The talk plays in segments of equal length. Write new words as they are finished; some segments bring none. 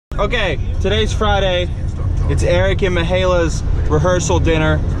Okay, today's Friday. It's Eric and Mahala's rehearsal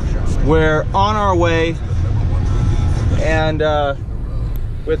dinner. We're on our way, and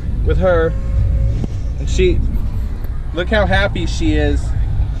with her, and she, look how happy she is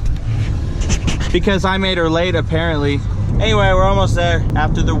because I made her late apparently. Anyway, we're almost there.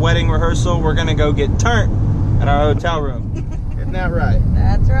 After the wedding rehearsal, we're gonna go get turned at our hotel room. Isn't that right?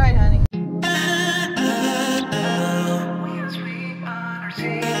 That's right, honey.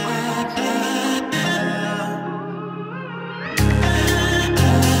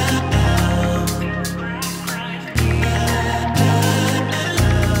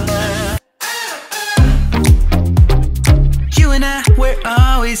 We're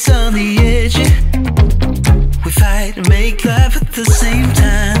always on the edge. We fight and make love at the same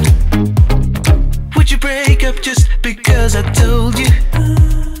time. Would you break up just because I told you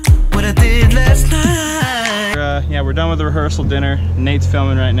what I did last night? Yeah, we're done with the rehearsal dinner. Nate's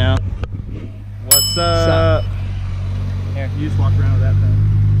filming right now. What's up? Here, you just walk around with that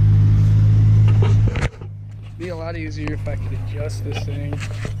thing. It'd be a lot easier if I could adjust this thing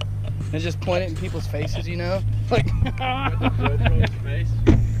and just point it in people's faces, you know? Like,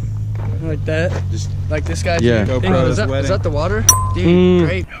 like that. Just like this guy. Yeah. Hey, is that the water? Dude,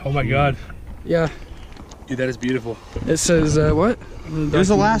 great. Oh my god. Yeah. Dude, that is beautiful. It says, what? It was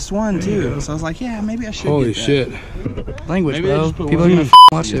the last one, too. So I was like, yeah, maybe I should Holy get that. shit. Language, Maybe bro. just put People are one gonna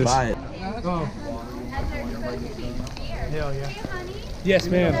watch this. buy it. Oh. Hell yeah. Yes,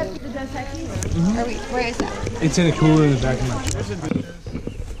 ma'am. Where is that? It's in a cooler in the back of my truck.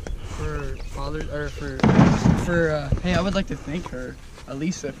 For father, or for hey, I would like to thank her,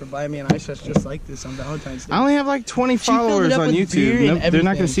 Elisa, for buying me an ice chest just like this on Valentine's Day. I only have like 20 followers on YouTube. Nope, they're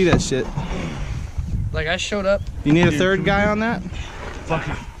not gonna see that shit. Like, I showed up. You need a third guy on that?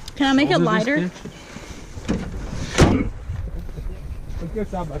 Can I make it lighter? Let's go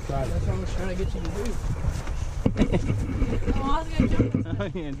side by side. That's what I was trying to get you to do. Oh, I was gonna jump. I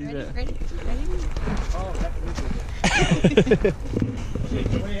can't do that. Ready? Oh, that's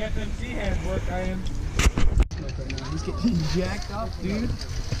the way FMC hands work, I am. He's getting jacked up, dude.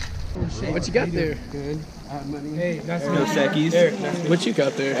 What you got there? Good. Hey, that's No seckies. What you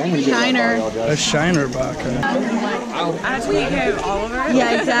got there? Shiner. A shiner box. As we go, Oliver.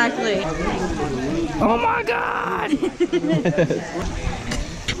 Yeah, exactly. Oh my god!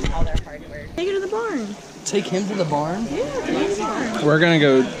 All their hard work. Take it to the barn. Take him to the barn? Yeah, take it to the barn. We're gonna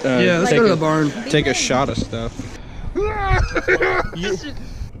go Yeah, let's go to the barn. take a shot of stuff.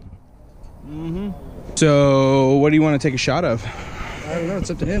 So, what do you want to take a shot of? I don't know, it's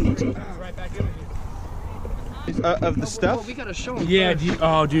up to him. Of the stuff? We gotta show him. Yeah,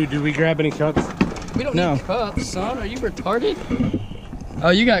 dude, do we grab any cups? We don't No. need cups, son. Are you retarded? Oh,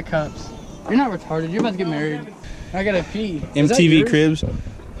 you got cups. You're not retarded. You're about to get married. I gotta pee. Is that MTV yours? Cribs?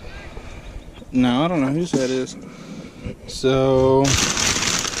 No, I don't know whose that is. So,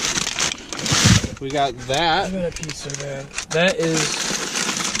 we got I that. gotta pee so bad. That is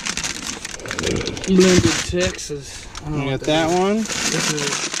blended Texas. I don't know We what got that one. This is.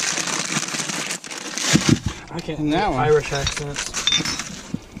 I can't. And that one. Irish accents.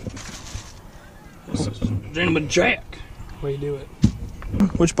 This is Gentleman Jack. Way you do it.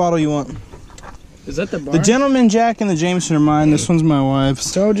 Which bottle you want? Is that the barn? The Gentleman Jack and the Jameson are mine. This one's my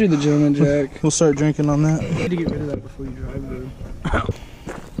wife's. Told you the Gentleman Jack. We'll start drinking on that. You need to get rid of that before you drive, though. I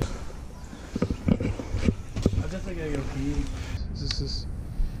definitely gotta go pee. Is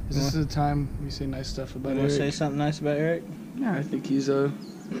this the time we say nice stuff about You want to say Eric? something nice about Eric? Yeah, I think he's one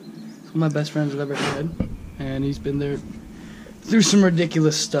of my best friends I've ever had, and he's been there through some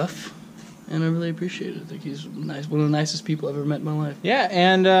ridiculous stuff, and I really appreciate it. I think he's nice, one of the nicest people I've ever met in my life. Yeah,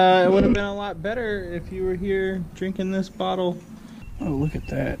 and it would have been a lot better if you were here drinking this bottle. Oh, look at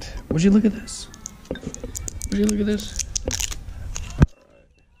that! Would you look at this? Would you look at this?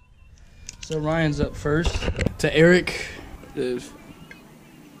 So Ryan's up first. To Eric,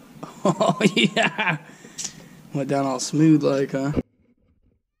 oh yeah, went down all smooth like, huh?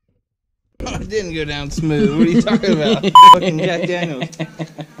 It didn't go down smooth. What are you talking about? Fucking Jack Daniels.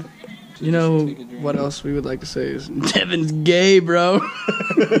 You know what else we would like to say is Devin's gay, bro.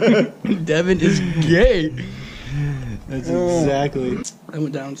 Devin is gay. That's exactly. I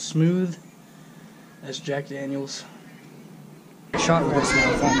went down smooth. That's Jack Daniels. Shot with us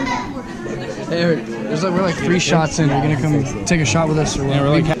now. Hey, Eric, we're like 3 shots in. You're gonna come take a shot with us or what? Yeah,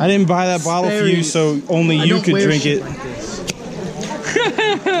 we're like, I didn't buy that bottle for you, so only you could drink it.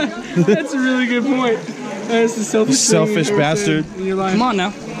 That's a really good point. That's the Selfish bastard. Come on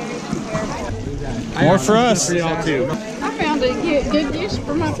now. More for us. I found a good use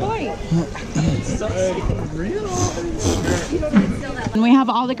for my plate. Real? You don't need to steal that And we have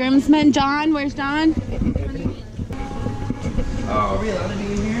all the groomsmen. John, where's John? Oh, are we allowed to be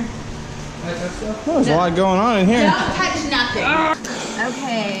in here? There's a lot going on in here. Don't touch nothing.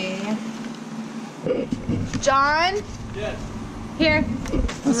 Okay. John? Yes. Here.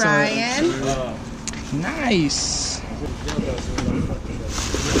 Ryan. Nice.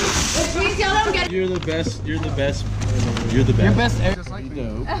 If we still don't get You're the best. You're the best. You're the best. Your best Eric. Just like me.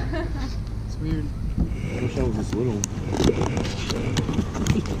 It's weird. I wish I was this little.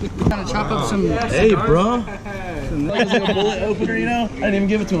 Kind of chop up some. Hey, bro. Like a bullet opener, you know? I didn't even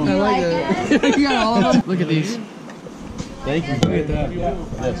give it to him. I like that. You got all of them. Look at these. Thank you. Look at that.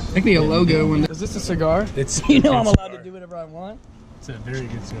 Yes. Make me a logo one. Is this a cigar? It's You know I'm allowed to do whatever I want. It's a very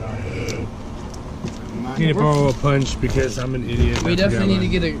good cigar. I need to borrow a punch because I'm an idiot. We definitely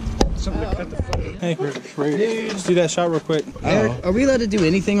need to get something to cut the fuck. Hey, let's do that shot real quick. Eric, are we allowed to do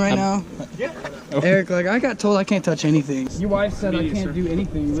anything right now? Yeah. Eric, like I got told I can't touch anything. Your wife said I can't do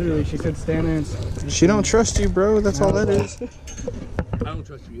anything. Literally, she said stand there and. She don't trust you, bro. That's all that is. I don't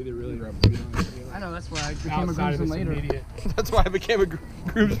trust you either, really. I know that's why I became a groomsman later. That's why I became a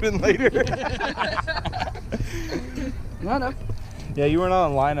groomsman later. No. Yeah, you weren't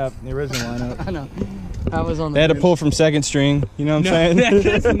on the lineup, the original lineup. I know. I was on the. They had to pull from second string. You know what I'm saying?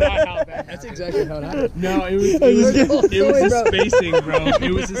 That's not how that happened. That's exactly how it happened. No, it was the spacing, bro.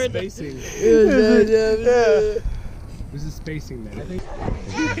 It was the spacing. It was the spacing, man. I think.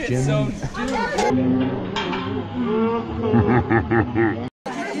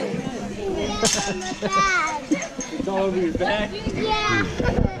 It's all over your back.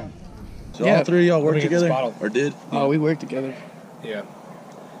 Yeah. So all three of y'all work together? Or did? Oh, we worked together. Yeah.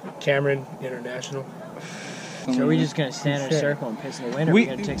 Cameron International. So are we just gonna stand in a circle and piss in the wind, or are we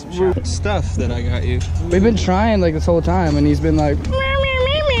gonna take some shots? Stuff that I got you. We've been trying like this whole time, and he's been like.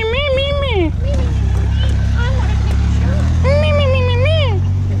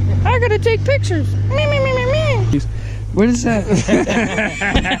 I gotta take pictures. What is that?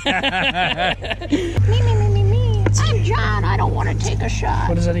 I'm John. I don't want to take a shot.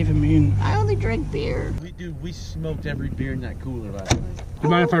 What does that even mean? I only drink beer. We smoked every beer in that cooler last night. Do you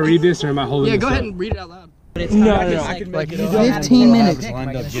mind if I read this, or am I holding Yeah, this go up? ahead and read it out loud. But it's No, not no, just I like, can make it you up. don't have to 15 go minutes. out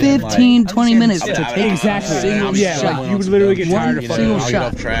and pick, 15, 20 minutes to take Exactly. single Yeah, shot. like, you would literally get tired of One fucking single I'll get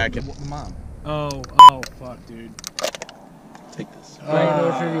shot. off track. And Mom, Oh, fuck, dude. take this. I don't know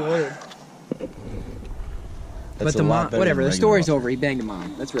if you ordered. But the mom, whatever. The story's over. He banged a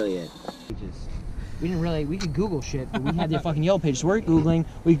mom. That's really it. We didn't really. We could Google shit, but we had the fucking yellow page. So we're googling.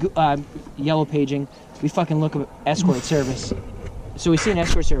 We yellow paging. We fucking look at escort service. So we see an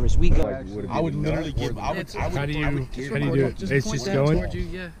escort service. We go. I would literally give. How do you do it? It's just going?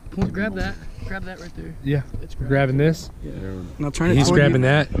 Yeah. Grab that. Grab that right there. Yeah. We're grabbing this. Now turn it He's toward grabbing you.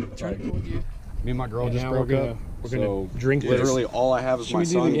 that. Turn it toward you. Me and my girl And just now broke we're up. gonna So drink this. literally all I have is Should my we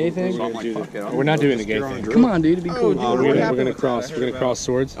do son. the gay thing? So I'm like, fuck it. We're not doing the gay thing. Come on, dude. It'd be cool. We're gonna cross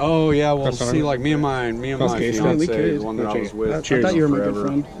swords. Oh yeah, well Cross see, arms. like me and my Cross gays. fiance, We the could. one that I was with. I thought you were my good forever.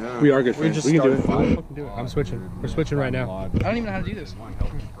 friend. Yeah. We are good friends. just We can do it. started I'm switching. We're switching right now. I don't even know how to do this.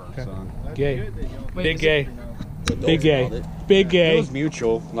 Gay. Wait, Big is gay. Big gay. Big It gay. was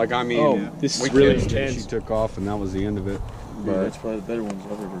mutual. Like I mean, Oh, this is we really kissed and intense. she took off, and that was the end of it. But that's probably the better ones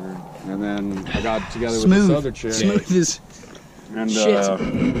I've ever heard. and then I got together with Smooth. this other chick, Smooth as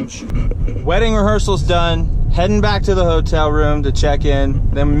and Wedding rehearsal's done. Heading back to the hotel room to check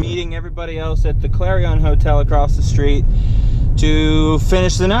in. Then meeting everybody else at the Clarion Hotel across the street to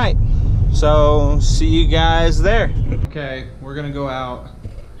finish the night. So see you guys there. Okay, we're gonna go out,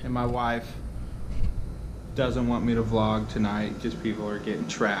 and my wife doesn't want me to vlog tonight because people are getting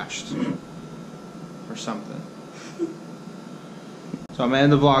trashed or something. So I'm gonna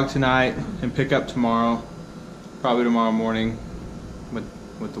end the vlog tonight and pick up tomorrow, probably tomorrow morning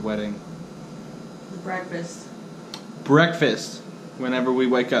with the wedding. breakfast. Breakfast whenever we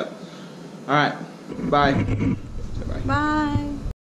wake up. All right, bye. Say bye. Bye.